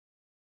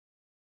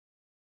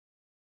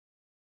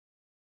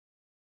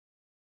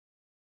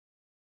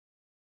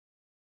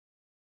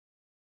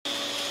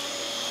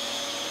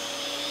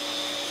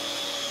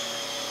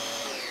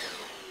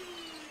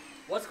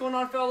What's going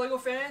on, fellow LEGO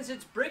fans?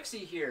 It's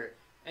Bricksie here,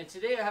 and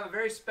today I have a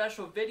very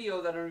special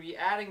video that I'm going to be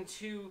adding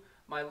to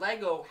my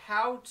LEGO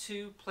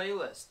how-to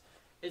playlist.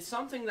 It's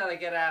something that I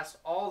get asked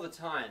all the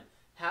time.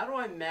 How do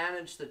I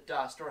manage the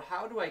dust, or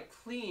how do I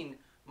clean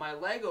my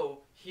LEGO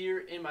here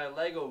in my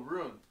LEGO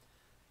room?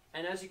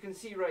 And as you can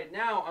see right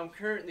now, I'm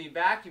currently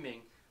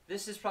vacuuming.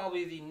 This is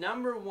probably the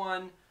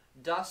 #1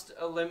 dust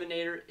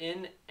eliminator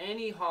in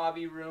any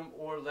hobby room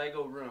or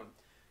LEGO room.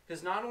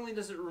 Because not only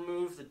does it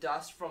remove the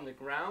dust from the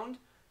ground,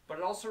 but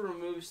it also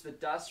removes the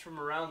dust from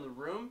around the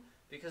room,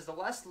 because the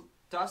less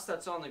dust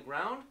that's on the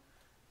ground,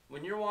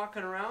 when you're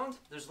walking around,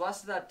 there's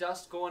less of that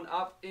dust going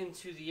up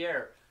into the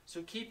air.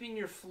 So keeping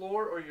your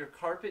floor or your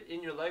carpet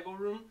in your LEGO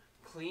room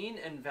clean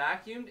and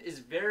vacuumed is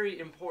very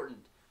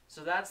important.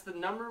 So that's the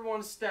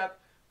 #1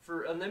 step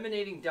for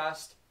eliminating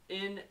dust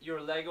in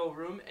your LEGO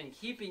room and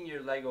keeping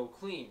your LEGO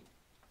clean.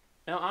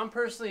 Now, I'm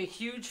personally a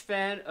huge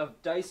fan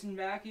of Dyson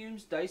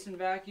vacuums. Dyson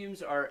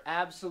vacuums are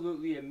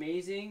absolutely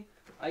amazing.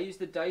 I use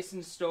the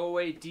Dyson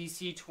Stowaway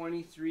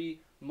DC23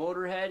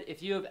 Motorhead.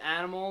 If you have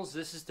animals,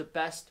 this is the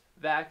best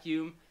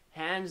vacuum,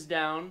 hands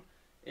down.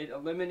 It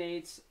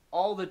eliminates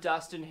all the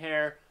dust and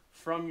hair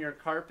from your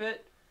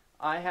carpet.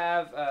 I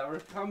have,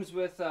 it comes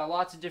with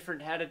lots of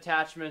different head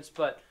attachments,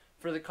 but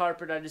for the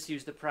carpet, I just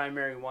use the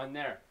primary one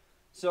there.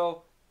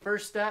 So,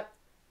 first step,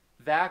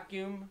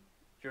 vacuum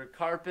your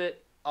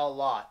carpet a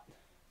lot.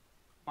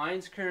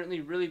 Mine's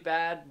currently really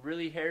bad,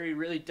 really hairy,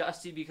 really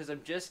dusty because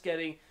I'm just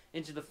getting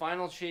into the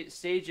final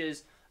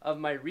stages of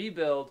my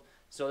rebuild.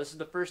 So this is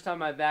the first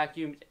time I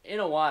vacuumed in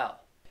a while.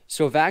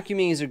 So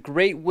vacuuming is a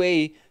great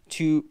way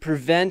to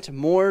prevent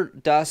more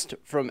dust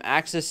from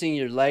accessing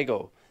your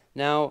LEGO.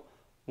 Now,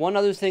 one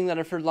other thing that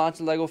I've heard lots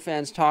of LEGO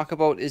fans talk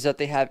about is that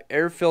they have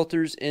air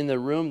filters in the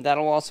room.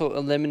 That'll also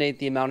eliminate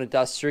the amount of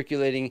dust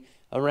circulating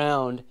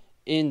around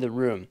in the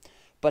room.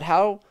 But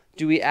how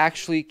do we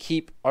actually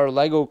keep our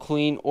LEGO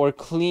clean, or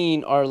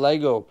clean our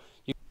LEGO?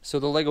 So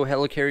the LEGO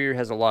helicarrier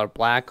has a lot of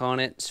black on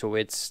it, so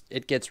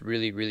it gets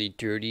really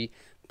dirty.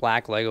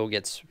 Black LEGO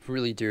gets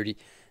really dirty.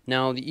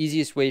 Now the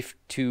easiest way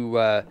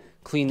to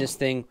clean this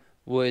thing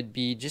would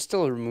be just to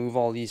remove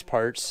all these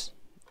parts,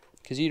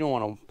 because you don't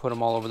want to put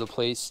them all over the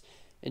place,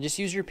 and just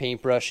use your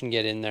paintbrush and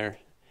get in there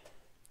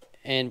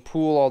and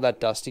pool all that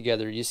dust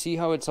together. You see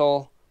how it's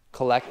all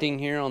collecting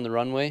here on the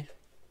runway?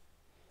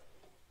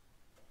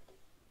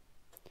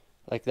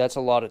 Like, that's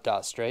a lot of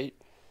dust, right?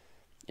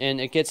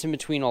 And it gets in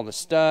between all the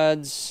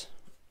studs.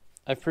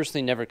 I've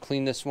personally never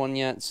cleaned this one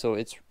yet, so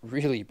it's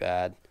really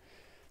bad.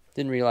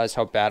 Didn't realize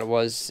how bad it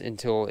was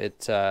until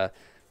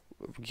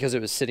because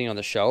it was sitting on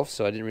the shelf,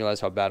 so I didn't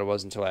realize how bad it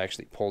was until I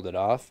actually pulled it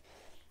off.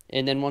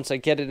 And then once I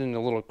get it in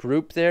a little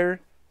group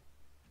there,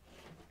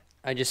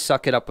 I just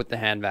suck it up with the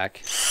hand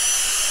vac.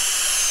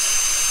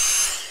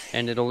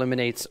 And it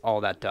eliminates all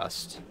that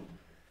dust.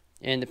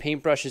 And the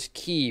paintbrush is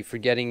key for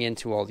getting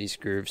into all these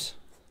grooves.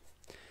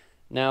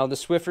 Now, the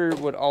Swiffer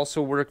would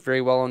also work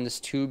very well on this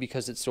too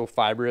because it's so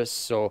fibrous,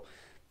 so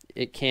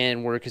it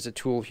can work as a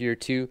tool here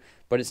too,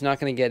 but it's not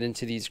going to get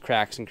into these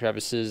cracks and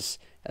crevices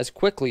as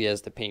quickly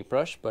as the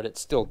paintbrush, but it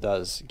still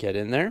does get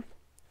in there.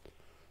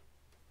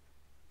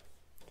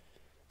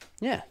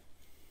 Yeah.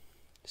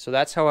 So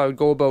that's how I would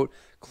go about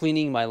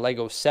cleaning my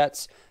LEGO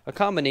sets, a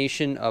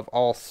combination of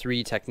all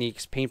three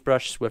techniques: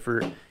 paintbrush,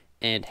 Swiffer,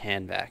 and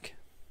hand vac.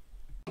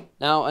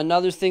 Now,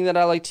 another thing that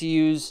I like to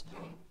use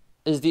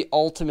is the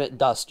ultimate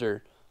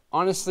duster.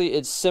 Honestly,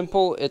 it's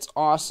simple, it's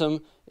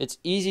awesome, it's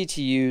easy to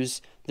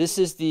use. This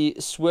is the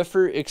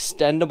Swiffer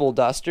extendable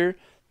duster.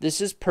 This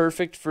is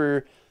perfect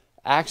for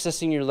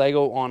accessing your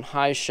LEGO on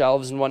high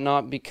shelves and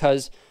whatnot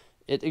because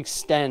it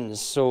extends.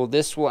 So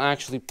this will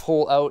actually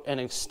pull out and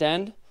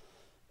extend.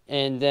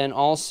 And then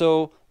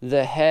also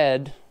the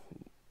head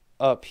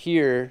up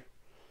here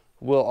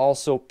will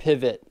also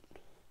pivot.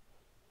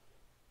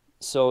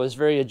 So it's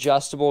very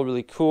adjustable,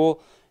 really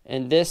cool.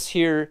 And this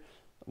here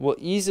will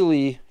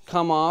easily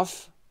come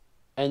off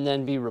and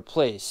then be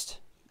replaced.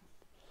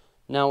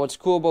 Now, what's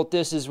cool about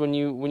this is when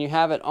you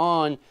have it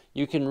on,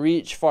 you can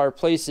reach far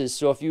places.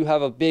 So if you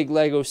have a big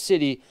LEGO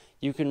city,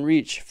 you can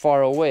reach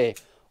far away.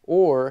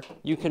 Or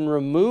you can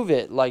remove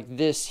it like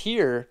this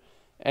here,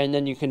 and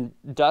then you can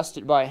dust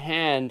it by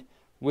hand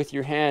with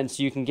your hand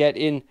so you can get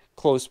in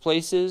close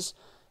places.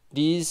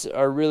 These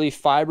are really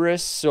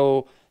fibrous,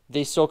 so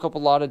they soak up a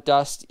lot of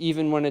dust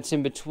even when it's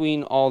in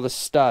between all the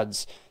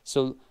studs.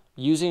 So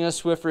using a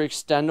Swiffer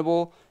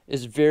extendable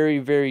is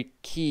very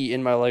key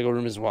in my LEGO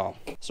room as well.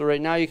 So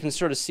right now you can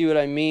sort of see what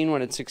I mean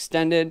when it's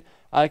extended.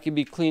 I could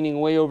be cleaning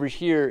way over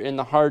here in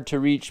the hard to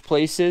reach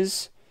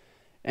places,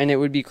 and it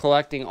would be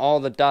collecting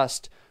all the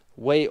dust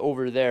way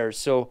over there.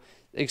 So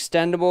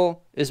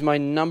extendable is my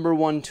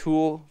 #1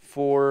 tool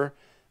for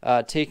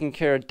taking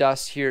care of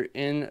dust here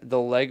in the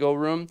LEGO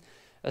room,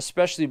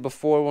 especially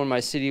before when my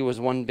city was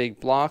one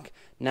big block.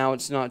 Now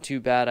it's not too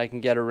bad, I can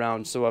get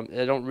around, so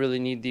I don't really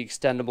need the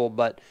extendable,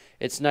 but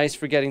it's nice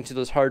for getting to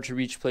those hard to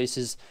reach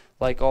places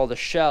like all the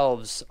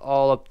shelves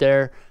all up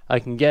there. I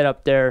can get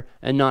up there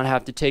and not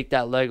have to take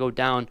that LEGO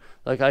down.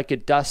 Like, I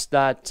could dust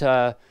that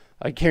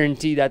I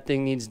guarantee that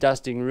thing needs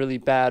dusting really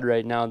bad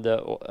right now, the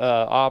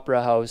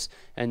Opera House,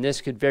 and this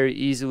could very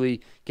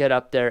easily get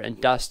up there and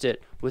dust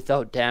it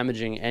without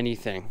damaging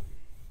anything.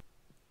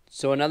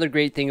 So another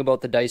great thing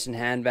about the Dyson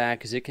hand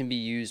vac is it can be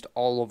used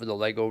all over the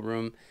Lego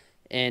room,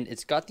 and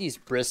it's got these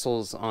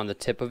bristles on the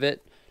tip of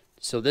it.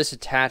 So this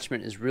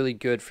attachment is really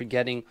good for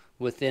getting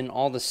within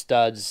all the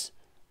studs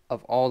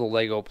of all the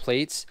Lego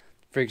plates.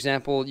 For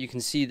example, you can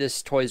see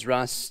this Toys R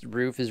Us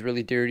roof is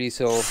really dirty,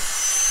 so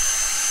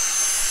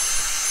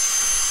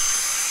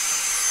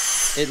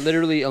it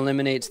literally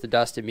eliminates the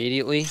dust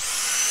immediately.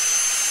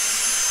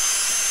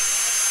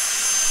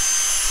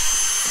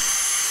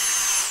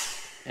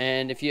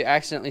 And if you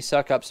accidentally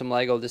suck up some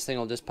Lego, this thing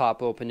will just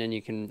pop open and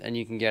you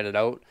can get it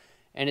out.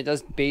 And it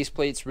does base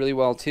plates really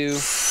well too.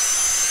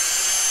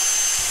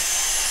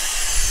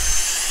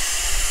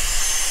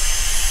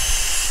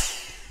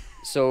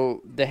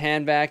 So the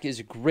hand vac is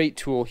a great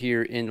tool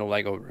here in the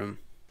Lego room.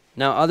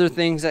 Now other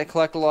things that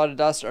collect a lot of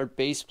dust are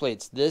base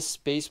plates. This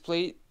base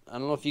plate, I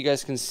don't know if you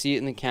guys can see it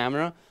in the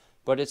camera,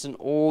 but it's an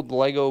old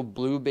Lego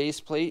blue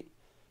base plate,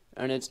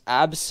 and it's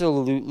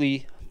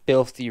absolutely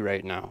filthy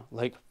right now,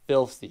 like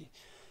filthy.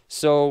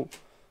 So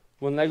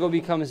when Lego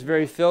becomes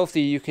very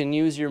filthy, you can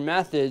use your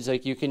methods,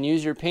 like you can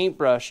use your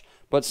paintbrush,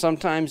 but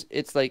sometimes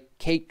it's like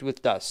caked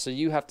with dust, so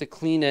you have to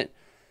clean it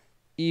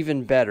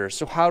even better.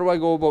 So how do I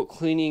go about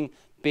cleaning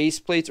base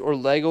plates or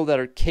Lego that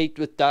are caked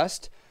with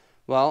dust?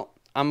 Well,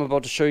 I'm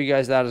about to show you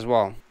guys that as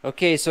well.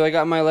 Okay, so I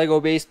got my Lego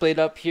base plate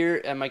up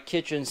here at my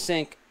kitchen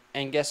sink,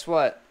 and guess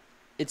what?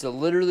 It's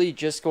literally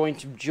just going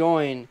to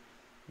join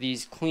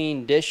these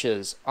clean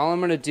dishes. All I'm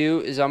going to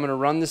do is I'm going to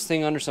run this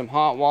thing under some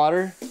hot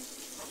water.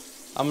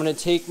 I'm going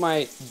to take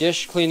my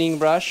dish cleaning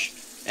brush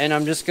and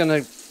I'm just going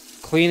to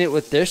clean it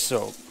with dish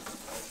soap.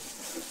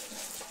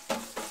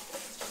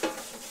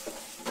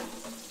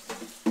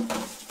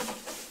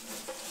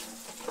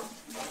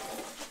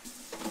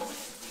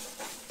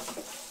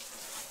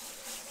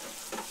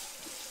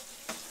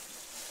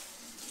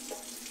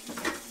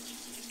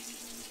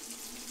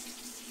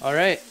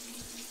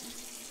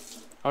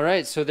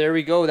 Alright, so there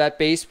we go. That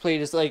base plate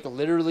is like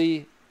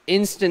literally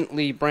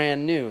instantly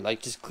brand new.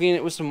 Like just clean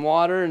it with some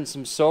water and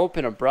some soap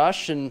and a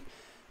brush and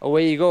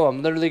away you go.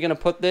 I'm literally going to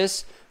put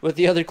this with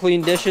the other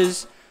clean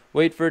dishes,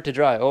 wait for it to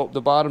dry. Oh,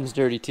 the bottom's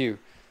dirty too,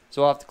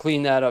 so I'll have to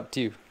clean that up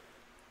too.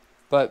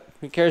 But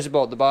who cares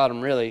about the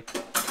bottom really?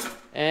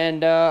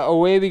 And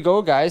away we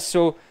go, guys.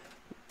 So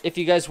if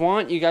you guys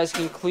want, you guys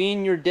can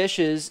clean your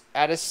dishes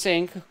at a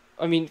sink.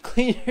 I mean,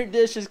 clean your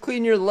dishes,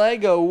 clean your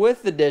Lego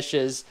with the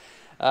dishes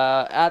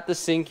at the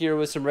sink here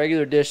with some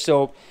regular dish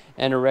soap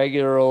and a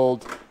regular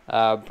old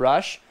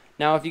brush.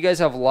 Now, if you guys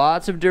have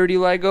lots of dirty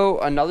Lego,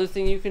 another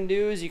thing you can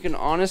do is you can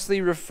honestly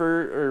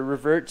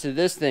revert to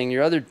this thing,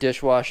 your other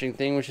dishwashing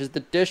thing, which is the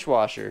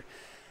dishwasher.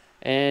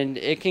 And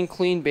it can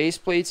clean base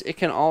plates. It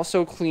can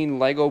also clean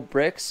Lego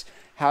bricks.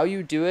 How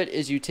you do it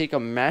is you take a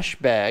mesh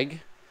bag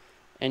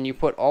and you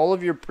put all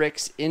of your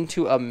bricks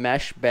into a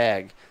mesh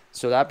bag.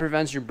 So that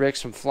prevents your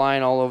bricks from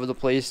flying all over the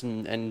place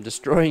and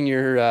destroying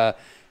your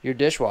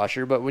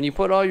dishwasher. But when you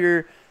put all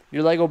your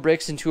Lego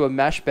bricks into a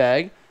mesh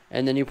bag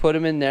and then you put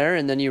them in there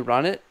and then you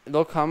run it,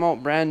 they'll come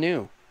out brand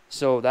new.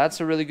 So that's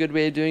a really good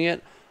way of doing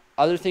it.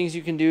 Other things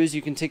you can do is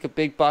you can take a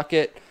big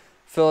bucket,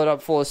 fill it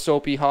up full of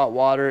soapy hot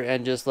water,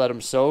 and just let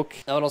them soak.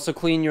 That would also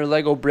clean your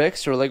Lego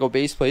bricks or Lego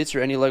base plates or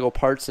any Lego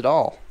parts at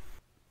all.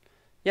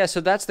 Yeah,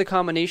 so that's the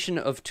combination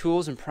of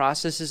tools and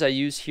processes I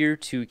use here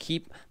to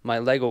keep my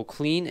Lego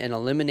clean and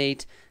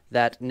eliminate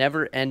that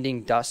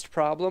never-ending dust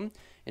problem,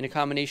 in a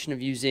combination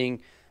of using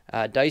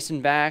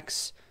Dyson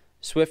vacs,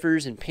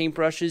 Swiffers, and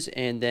paintbrushes,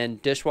 and then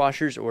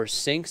dishwashers or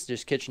sinks,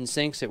 just kitchen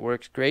sinks. It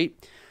works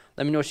great.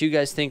 Let me know what you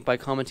guys think by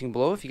commenting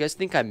below. If you guys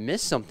think I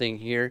missed something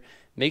here,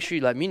 make sure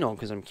you let me know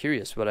because I'm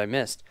curious what I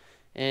missed.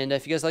 And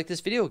if you guys like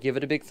this video, give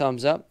it a big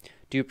thumbs up.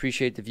 Do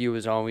appreciate the view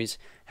as always.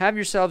 Have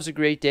yourselves a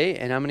great day,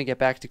 and I'm going to get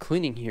back to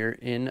cleaning here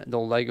in the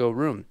Lego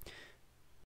room.